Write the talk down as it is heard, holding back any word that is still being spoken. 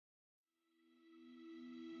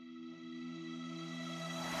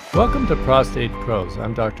Welcome to Prostate Pros.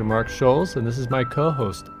 I'm Dr. Mark Scholes, and this is my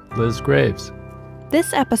co-host, Liz Graves.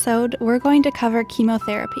 This episode, we're going to cover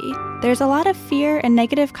chemotherapy. There's a lot of fear and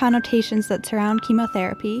negative connotations that surround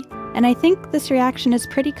chemotherapy, and I think this reaction is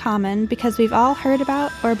pretty common because we've all heard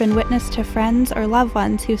about or been witness to friends or loved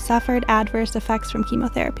ones who've suffered adverse effects from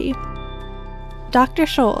chemotherapy. Dr.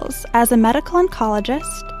 Scholes, as a medical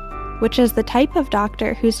oncologist, which is the type of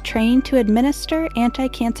doctor who's trained to administer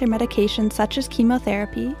anti-cancer medications such as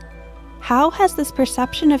chemotherapy, how has this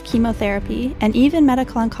perception of chemotherapy and even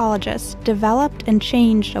medical oncologists developed and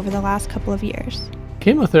changed over the last couple of years?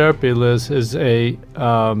 Chemotherapy, Liz, is a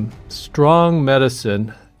strong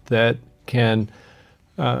medicine that can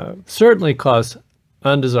certainly cause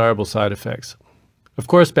undesirable side effects. Of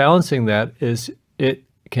course, balancing that is it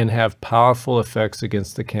can have powerful effects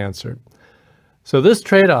against the cancer. So this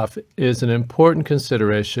trade-off is an important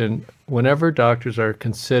consideration whenever doctors are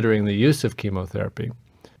considering the use of chemotherapy.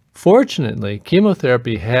 Fortunately,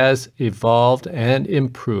 chemotherapy has evolved and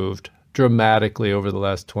improved dramatically over the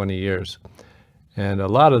last 20 years. And a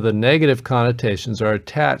lot of the negative connotations are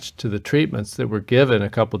attached to the treatments that were given a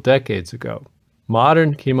couple decades ago.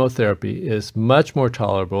 Modern chemotherapy is much more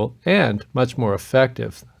tolerable and much more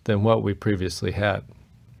effective than what we previously had.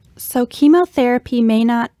 So chemotherapy may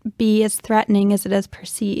not be as threatening as it is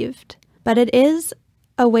perceived, but it is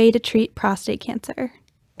a way to treat prostate cancer.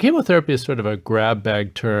 Chemotherapy is sort of a grab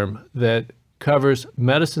bag term that covers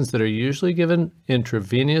medicines that are usually given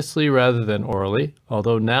intravenously rather than orally,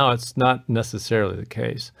 although now it's not necessarily the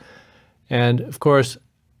case. And of course,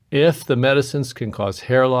 if the medicines can cause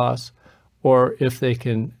hair loss, or if they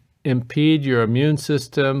can impede your immune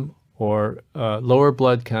system or lower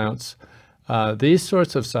blood counts, these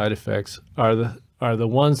sorts of side effects are the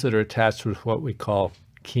ones that are attached with what we call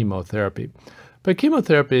chemotherapy. But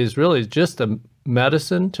chemotherapy is really just a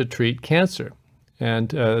medicine to treat cancer. And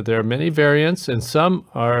there are many variants, and some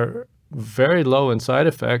are very low in side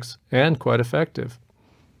effects and quite effective.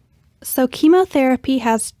 So chemotherapy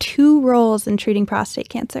has two roles in treating prostate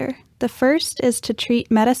cancer. The first is to treat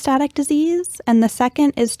metastatic disease, and the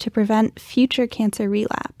second is to prevent future cancer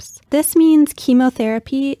relapse. This means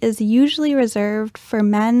chemotherapy is usually reserved for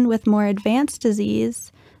men with more advanced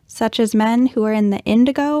disease, such as men who are in the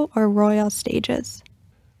indigo or royal stages.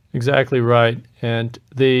 Exactly right. And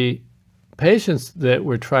the patients that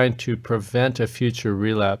we're trying to prevent a future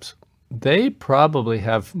relapse, they probably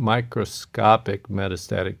have microscopic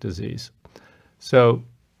metastatic disease. So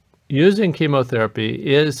using chemotherapy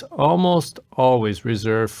is almost always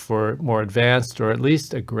reserved for more advanced or at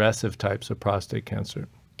least aggressive types of prostate cancer.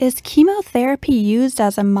 Is chemotherapy used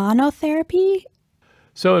as a monotherapy?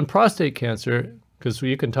 So in prostate cancer, because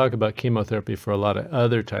you can talk about chemotherapy for a lot of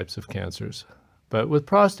other types of cancers, but with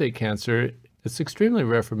prostate cancer, it's extremely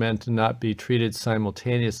rare for men to not be treated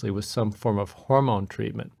simultaneously with some form of hormone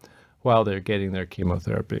treatment while they're getting their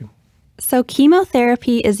chemotherapy. So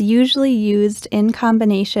chemotherapy is usually used in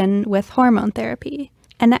combination with hormone therapy.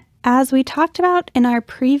 And as we talked about in our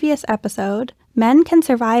previous episode, men can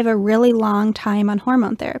survive a really long time on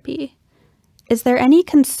hormone therapy. Is there any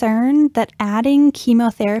concern that adding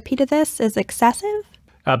chemotherapy to this is excessive?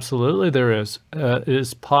 Absolutely there is. It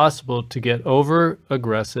is possible to get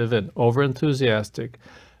over-aggressive and over-enthusiastic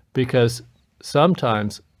because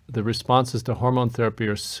sometimes the responses to hormone therapy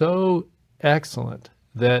are so excellent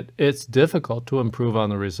that it's difficult to improve on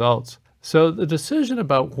the results. So the decision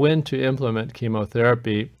about when to implement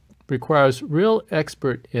chemotherapy requires real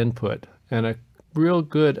expert input and a real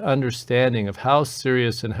good understanding of how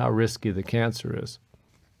serious and how risky the cancer is.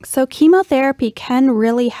 So chemotherapy can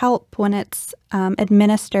really help when it's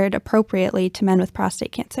administered appropriately to men with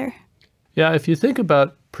prostate cancer. Yeah, if you think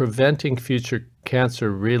about preventing future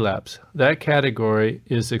cancer relapse, that category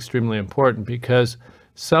is extremely important because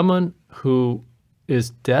someone who is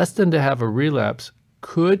destined to have a relapse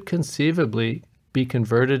could conceivably be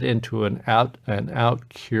converted into an out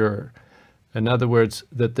cure. In other words,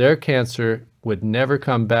 that their cancer would never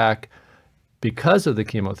come back because of the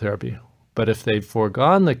chemotherapy. But if they've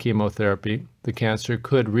foregone the chemotherapy, the cancer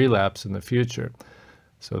could relapse in the future.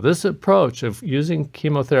 So this approach of using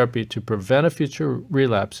chemotherapy to prevent a future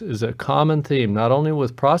relapse is a common theme, not only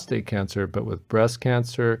with prostate cancer, but with breast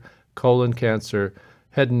cancer, colon cancer,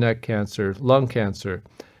 head and neck cancer, lung cancer.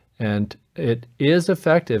 And it is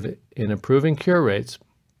effective in improving cure rates,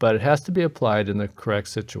 but it has to be applied in the correct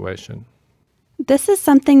situation. This is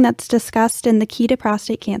something that's discussed in the Key to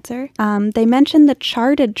Prostate Cancer. They mention the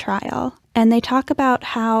CHARTED trial, and they talk about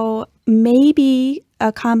how maybe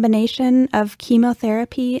a combination of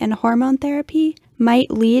chemotherapy and hormone therapy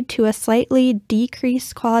might lead to a slightly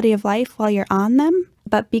decreased quality of life while you're on them,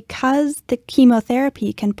 but because the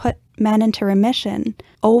chemotherapy can put men into remission,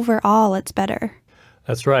 overall it's better.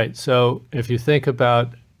 That's right. So if you think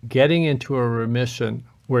about getting into a remission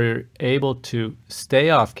where you're able to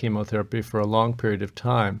stay off chemotherapy for a long period of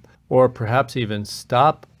time, or perhaps even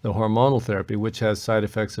stop the hormonal therapy, which has side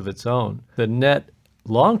effects of its own, the net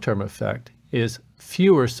long-term effect is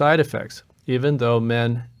fewer side effects, even though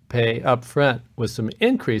men pay upfront with some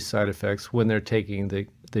increased side effects when they're taking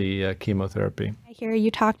the chemotherapy. I hear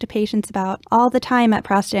you talk to patients about all the time at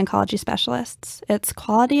prostate oncology specialists. It's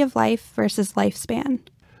quality of life versus lifespan.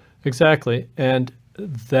 Exactly. And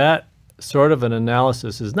that sort of an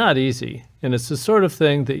analysis is not easy. And it's the sort of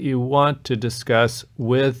thing that you want to discuss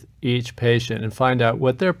with each patient and find out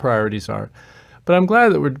what their priorities are. But I'm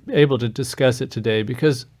glad that we're able to discuss it today,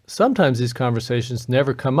 because sometimes these conversations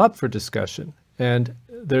never come up for discussion. And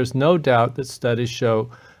there's no doubt that studies show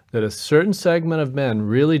that a certain segment of men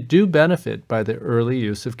really do benefit by the early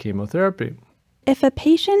use of chemotherapy. If a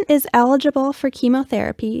patient is eligible for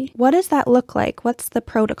chemotherapy, what does that look like? What's the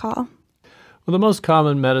protocol? Well, the most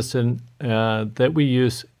common medicine that we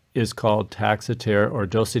use is called Taxotere, or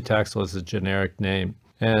docetaxel is a generic name.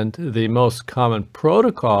 And the most common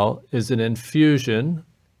protocol is an infusion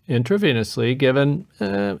intravenously given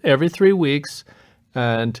every 3 weeks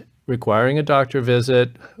and requiring a doctor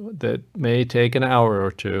visit that may take an hour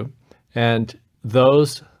or two. And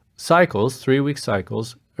those cycles, 3-week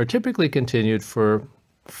cycles, are typically continued for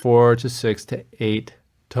 4 to 6 to 8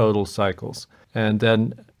 total cycles. And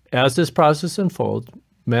then as this process unfolds,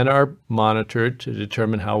 men are monitored to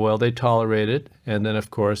determine how well they tolerate it. And then,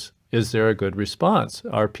 of course, is there a good response?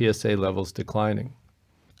 Are PSA levels declining?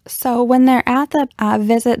 So when they're at the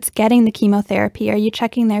visits getting the chemotherapy, are you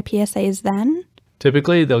checking their PSAs then?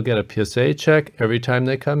 Typically, they'll get a PSA check every time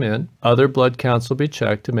they come in. Other blood counts will be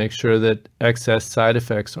checked to make sure that excess side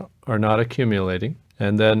effects are not accumulating.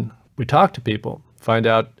 And then we talk to people, find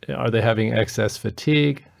out, are they having excess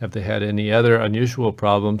fatigue? Have they had any other unusual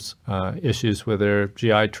problems, issues with their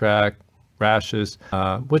GI tract, rashes,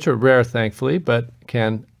 which are rare, thankfully, but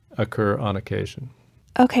can occur on occasion.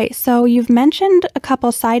 Okay, so you've mentioned a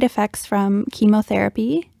couple side effects from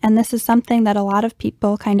chemotherapy, and this is something that a lot of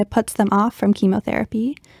people kind of puts them off from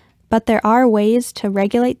chemotherapy, but there are ways to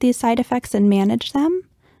regulate these side effects and manage them.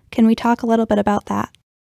 Can we talk a little bit about that?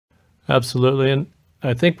 Absolutely, and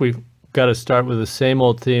I think we've got to start with the same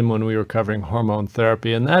old theme when we were covering hormone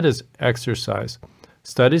therapy, and that is exercise.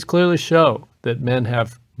 Studies clearly show that men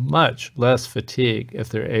have much less fatigue if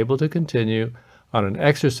they're able to continue on an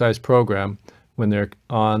exercise program when they're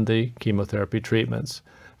on the chemotherapy treatments.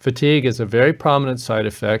 Fatigue is a very prominent side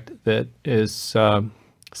effect that is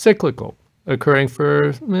cyclical, occurring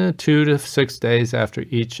for 2 to 6 days after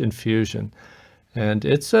each infusion. And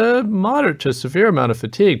it's a moderate to severe amount of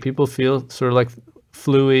fatigue. People feel sort of like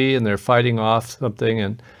flu-y and they're fighting off something,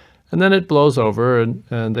 and then it blows over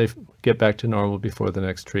and they get back to normal before the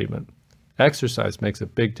next treatment. Exercise makes a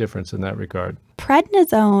big difference in that regard.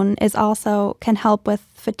 Prednisone can help with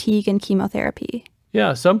fatigue and chemotherapy.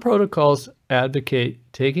 Yeah, some protocols advocate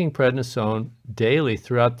taking prednisone daily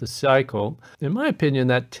throughout the cycle. In my opinion,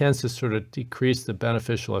 that tends to sort of decrease the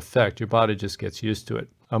beneficial effect. Your body just gets used to it.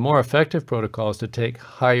 A more effective protocol is to take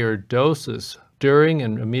higher doses during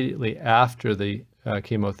and immediately after the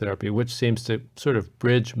chemotherapy, which seems to sort of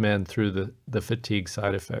bridge men through the fatigue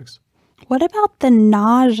side effects. What about the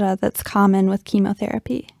nausea that's common with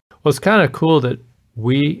chemotherapy? Well, it's kind of cool that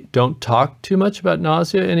we don't talk too much about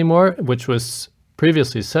nausea anymore, which was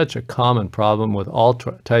previously such a common problem with all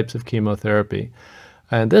types of chemotherapy.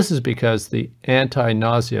 And this is because the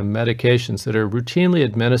anti-nausea medications that are routinely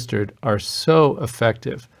administered are so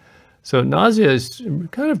effective. So nausea is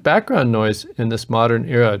kind of background noise in this modern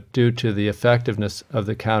era due to the effectiveness of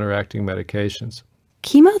the counteracting medications.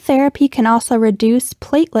 Chemotherapy can also reduce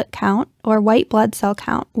platelet count or white blood cell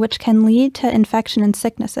count, which can lead to infection and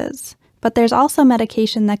sicknesses. But there's also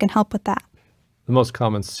medication that can help with that. The most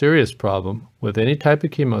common serious problem with any type of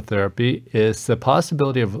chemotherapy is the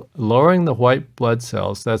possibility of lowering the white blood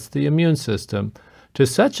cells, that's the immune system, to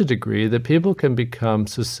such a degree that people can become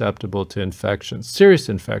susceptible to infections, serious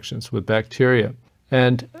infections with bacteria.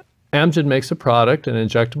 And Amgen makes a product, an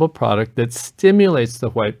injectable product, that stimulates the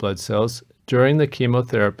white blood cells during the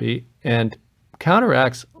chemotherapy and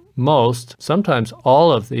counteracts most, sometimes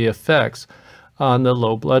all of the effects on the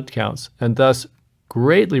low blood counts, and thus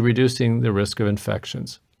greatly reducing the risk of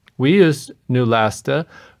infections. We use Neulasta,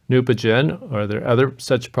 Neupogen, or there are other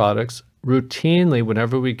such products, routinely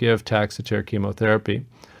whenever we give Taxotere chemotherapy.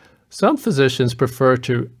 Some physicians prefer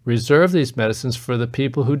to reserve these medicines for the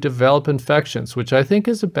people who develop infections, which I think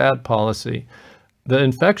is a bad policy. the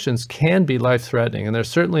infections can be life-threatening, and they're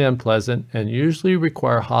certainly unpleasant and usually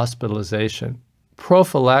require hospitalization.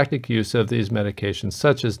 Prophylactic use of these medications,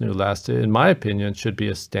 such as Neulasta, in my opinion, should be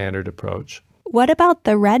a standard approach. What about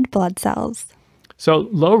the red blood cells? So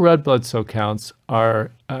low red blood cell counts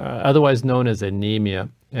are otherwise known as anemia.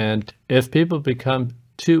 And if people become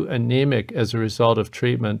too anemic as a result of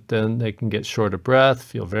treatment, then they can get short of breath,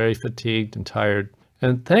 feel very fatigued and tired.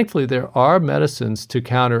 And thankfully, there are medicines to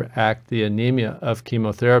counteract the anemia of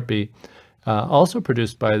chemotherapy, also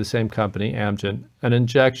produced by the same company, Amgen, an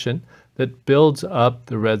injection that builds up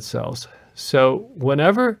the red cells. So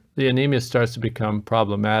whenever the anemia starts to become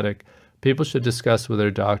problematic, people should discuss with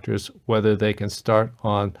their doctors whether they can start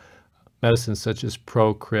on medicines such as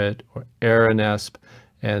Procrit or Aranesp,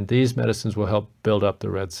 and these medicines will help build up the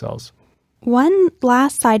red cells. One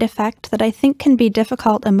last side effect that I think can be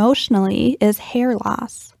difficult emotionally is hair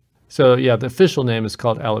loss. So yeah, the official name is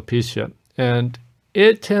called alopecia, and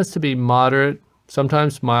it tends to be moderate,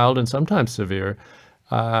 sometimes mild, and sometimes severe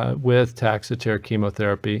with Taxotere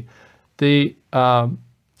chemotherapy. The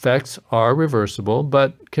effects are reversible,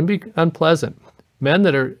 but can be unpleasant. Men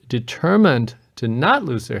that are determined to not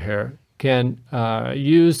lose their hair can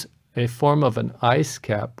use a form of an ice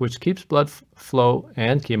cap, which keeps blood flow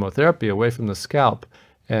and chemotherapy away from the scalp.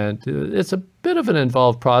 And it's a bit of an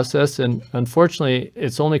involved process, and unfortunately,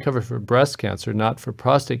 it's only covered for breast cancer, not for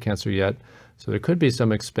prostate cancer yet. So there could be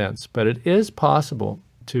some expense, but it is possible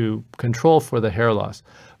to control for the hair loss.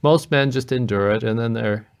 Most men just endure it, and then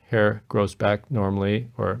their hair grows back normally,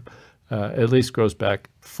 or at least grows back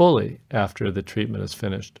fully after the treatment is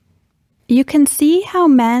finished. You can see how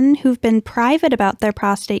men who've been private about their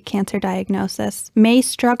prostate cancer diagnosis may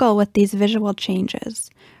struggle with these visual changes.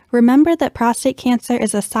 Remember that prostate cancer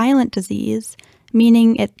is a silent disease,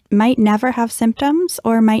 meaning it might never have symptoms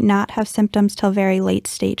or might not have symptoms till very late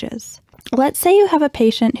stages. Let's say you have a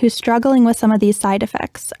patient who's struggling with some of these side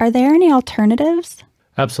effects. Are there any alternatives?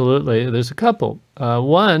 Absolutely. There's a couple.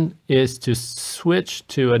 One is to switch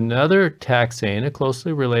to another taxane, a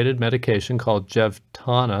closely related medication called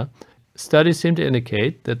Jevtana. Studies seem to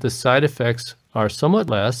indicate that the side effects are somewhat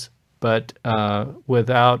less, but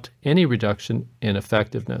without any reduction in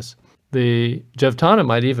effectiveness. The Jevtana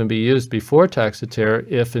might even be used before Taxotere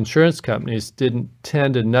if insurance companies didn't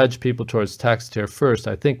tend to nudge people towards Taxotere first,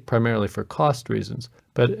 I think primarily for cost reasons.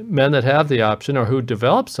 But men that have the option or who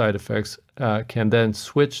develop side effects can then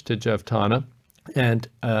switch to Jevtana and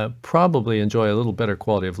probably enjoy a little better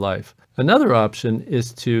quality of life. Another option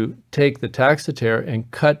is to take the Taxotere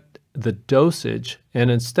and cut the dosage, and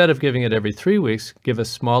instead of giving it every 3 weeks, give a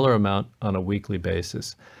smaller amount on a weekly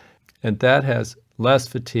basis. And that has less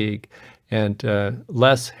fatigue and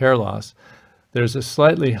less hair loss. There's a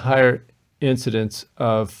slightly higher incidence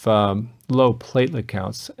of low platelet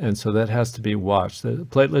counts, and so that has to be watched. The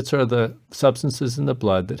platelets are the substances in the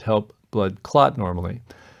blood that help blood clot normally.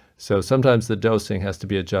 So sometimes the dosing has to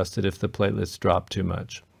be adjusted if the platelets drop too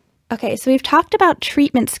much. Okay, so we've talked about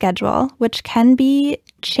treatment schedule, which can be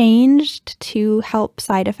changed to help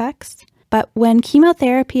side effects. But when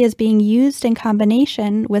chemotherapy is being used in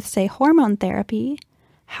combination with, say, hormone therapy,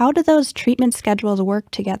 how do those treatment schedules work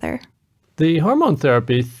together? The hormone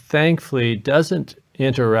therapy, thankfully, doesn't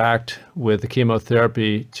interact with the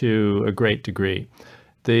chemotherapy to a great degree.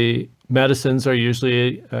 The medicines are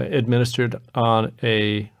usually administered on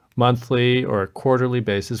a monthly or a quarterly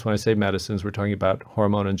basis. When I say medicines, we're talking about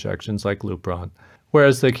hormone injections like Lupron.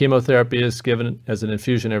 Whereas the chemotherapy is given as an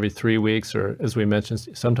infusion every 3 weeks, or as we mentioned,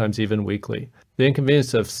 sometimes even weekly. The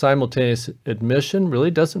inconvenience of simultaneous admission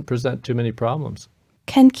really doesn't present too many problems.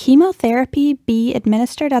 Can chemotherapy be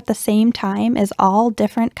administered at the same time as all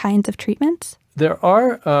different kinds of treatments? There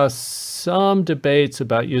are some debates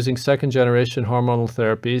about using second-generation hormonal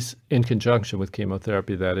therapies in conjunction with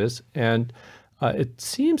chemotherapy, that is, and it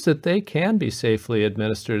seems that they can be safely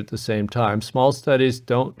administered at the same time. Small studies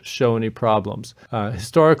don't show any problems.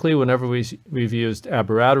 Historically, whenever we've used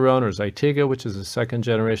abiraterone or Zytiga, which is a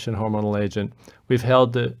second-generation hormonal agent, we've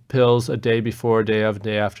held the pills a day before, day of,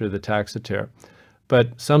 day after the Taxotere.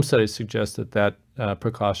 But some studies suggest that that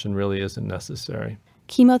precaution really isn't necessary.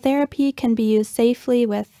 Chemotherapy can be used safely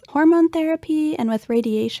with hormone therapy and with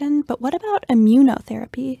radiation, but what about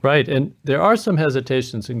immunotherapy? Right, and there are some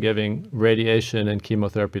hesitations in giving radiation and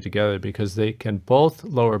chemotherapy together because they can both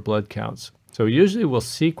lower blood counts. So usually we'll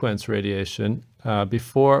sequence radiation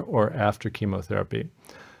before or after chemotherapy.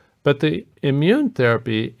 But the immune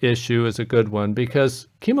therapy issue is a good one because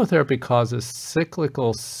chemotherapy causes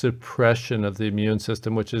cyclical suppression of the immune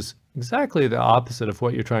system, which is exactly the opposite of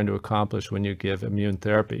what you're trying to accomplish when you give immune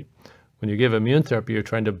therapy. When you give immune therapy, you're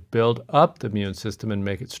trying to build up the immune system and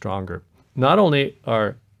make it stronger. not only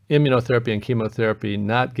are immunotherapy and chemotherapy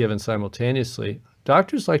not given simultaneously,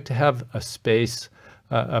 doctors like to have a space,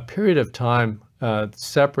 a period of time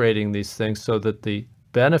separating these things so that the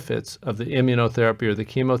benefits of the immunotherapy or the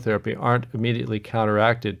chemotherapy aren't immediately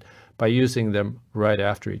counteracted by using them right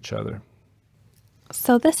after each other.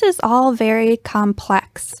 So this is all very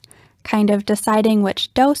complex, kind of deciding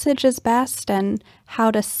which dosage is best and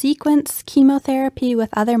how to sequence chemotherapy with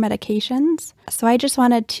other medications. So I just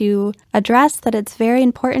wanted to address that it's very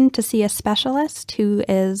important to see a specialist who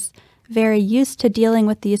is very used to dealing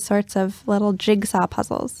with these sorts of little jigsaw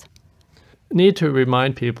puzzles. Need to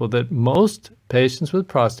remind people that most patients with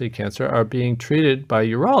prostate cancer are being treated by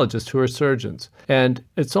urologists who are surgeons. And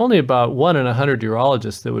it's only about 1 in 100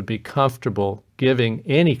 urologists that would be comfortable giving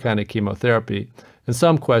any kind of chemotherapy. And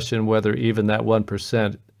some question whether even that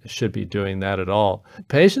 1% should be doing that at all.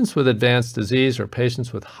 Patients with advanced disease or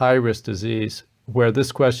patients with high-risk disease where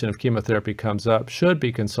this question of chemotherapy comes up should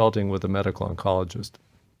be consulting with a medical oncologist.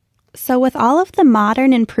 So with all of the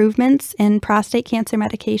modern improvements in prostate cancer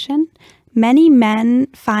medication, many men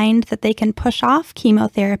find that they can push off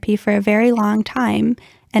chemotherapy for a very long time,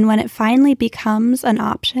 and when it finally becomes an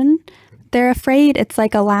option, they're afraid it's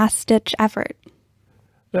like a last-ditch effort.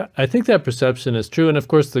 I think that perception is true, and of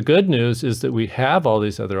course the good news is that we have all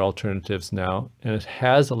these other alternatives now, and it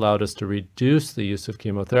has allowed us to reduce the use of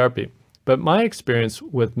chemotherapy. But my experience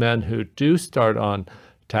with men who do start on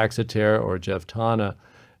Taxotere or Jevtana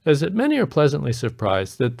is that many are pleasantly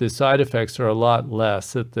surprised that the side effects are a lot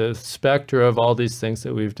less, that the specter of all these things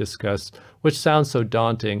that we've discussed, which sounds so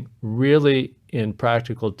daunting, really in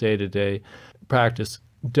practical day-to-day practice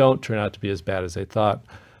don't turn out to be as bad as they thought.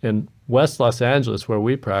 In West Los Angeles, where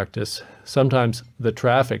we practice, sometimes the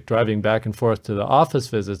traffic driving back and forth to the office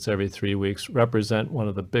visits every 3 weeks represent one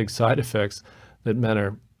of the big side effects that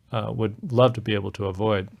men would love to be able to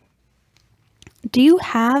avoid. Do you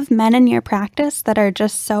have men in your practice that are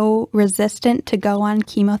just so resistant to go on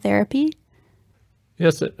chemotherapy?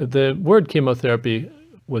 Yes, the word chemotherapy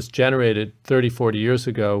was generated 30, 40 years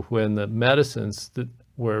ago when the medicines that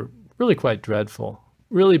were really quite dreadful,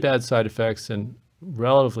 really bad side effects and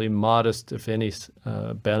relatively modest, if any,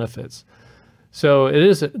 benefits. So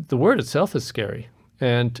the word itself is scary.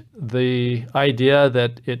 And the idea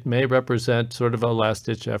that it may represent sort of a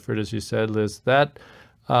last-ditch effort, as you said, Liz, that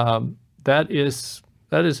is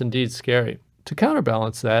indeed scary. To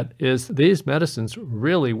counterbalance that is these medicines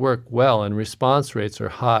really work well and response rates are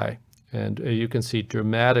high. And you can see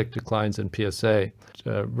dramatic declines in PSA,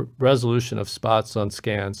 resolution of spots on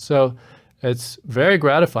scans. So it's very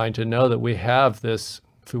gratifying to know that we have this,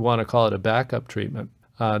 if we want to call it a backup treatment.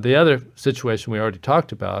 The other situation we already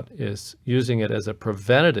talked about is using it as a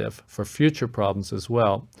preventative for future problems as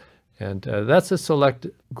well. And that's a select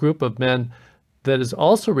group of men that is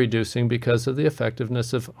also reducing because of the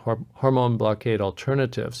effectiveness of hormone blockade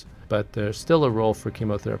alternatives. But there's still a role for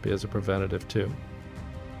chemotherapy as a preventative too.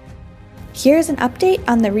 Here's an update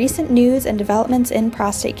on the recent news and developments in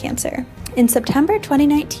prostate cancer. In September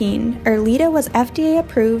 2019, Erleada was FDA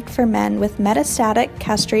approved for men with metastatic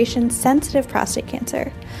castration-sensitive prostate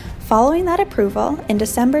cancer. Following that approval, in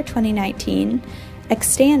December 2019,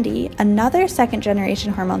 Xtandi, another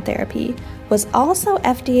second-generation hormone therapy, was also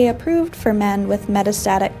FDA approved for men with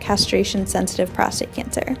metastatic castration-sensitive prostate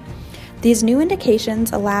cancer. These new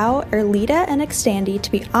indications allow Erleada and Xtandi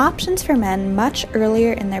to be options for men much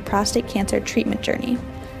earlier in their prostate cancer treatment journey.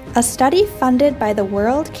 A study funded by the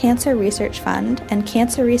World Cancer Research Fund and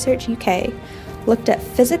Cancer Research UK looked at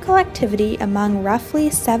physical activity among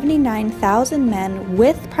roughly 79,000 men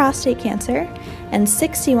with prostate cancer and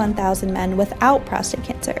 61,000 men without prostate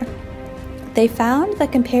cancer. They found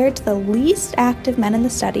that compared to the least active men in the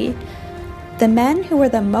study, the men who were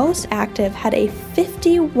the most active had a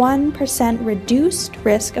 51% reduced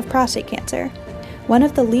risk of prostate cancer. One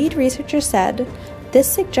of the lead researchers said, "This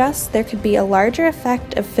suggests there could be a larger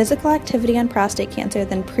effect of physical activity on prostate cancer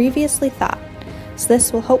than previously thought, so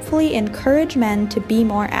this will hopefully encourage men to be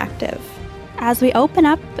more active." As we open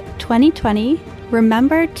up 2020,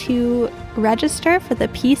 remember to register for the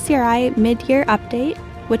PCRI mid-year update,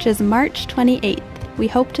 which is March 28th. We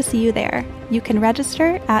hope to see you there. You can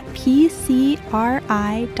register at pcri.org.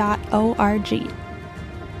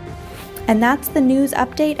 And that's the news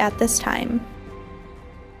update at this time.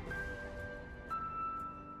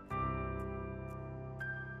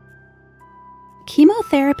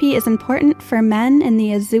 Chemotherapy is important for men in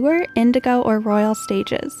the azure, indigo, or royal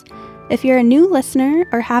stages. If you're a new listener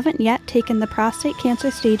or haven't yet taken the prostate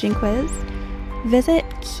cancer staging quiz, visit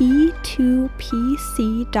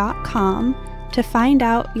key2pc.com to find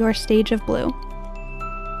out your stage of blue.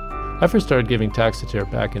 I first started giving Taxotere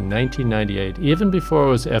back in 1998, even before it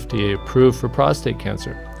was FDA approved for prostate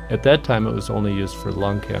cancer. At that time, it was only used for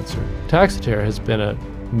lung cancer. Taxotere has been a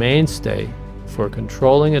mainstay for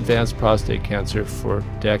controlling advanced prostate cancer for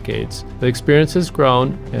decades. The experience has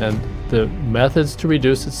grown, and the methods to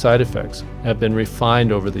reduce its side effects have been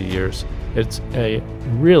refined over the years. It's a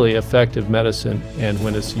really effective medicine, and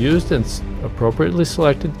when it's used in appropriately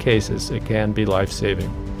selected cases, it can be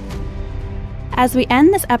life-saving. As we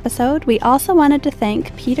end this episode, we also wanted to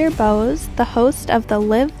thank Peter Bowes, the host of the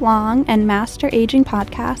Live Long and Master Aging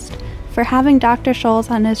podcast, for having Dr. Scholes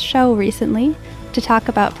on his show recently to talk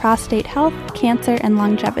about prostate health, cancer, and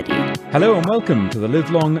longevity. Hello and welcome to the Live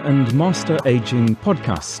Long and Master Aging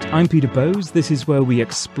podcast. I'm Peter Bowes. This is where we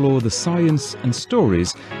explore the science and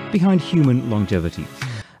stories behind human longevity.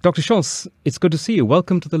 Dr. Scholes, it's good to see you.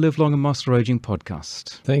 Welcome to the Live Long and Master Aging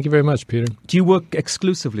podcast. Thank you very much, Peter. Do you work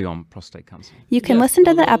exclusively on prostate cancer? You can listen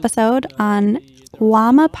to the episode on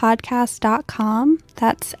lamapodcast.com.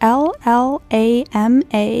 That's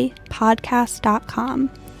LLAMA podcast.com.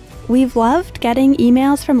 We've loved getting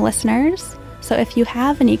emails from listeners, so if you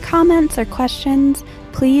have any comments or questions,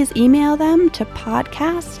 please email them to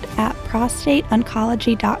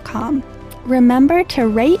podcast@prostateoncology.com. Remember to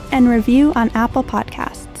rate and review on Apple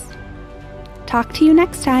Podcasts. Talk to you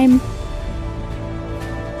next time.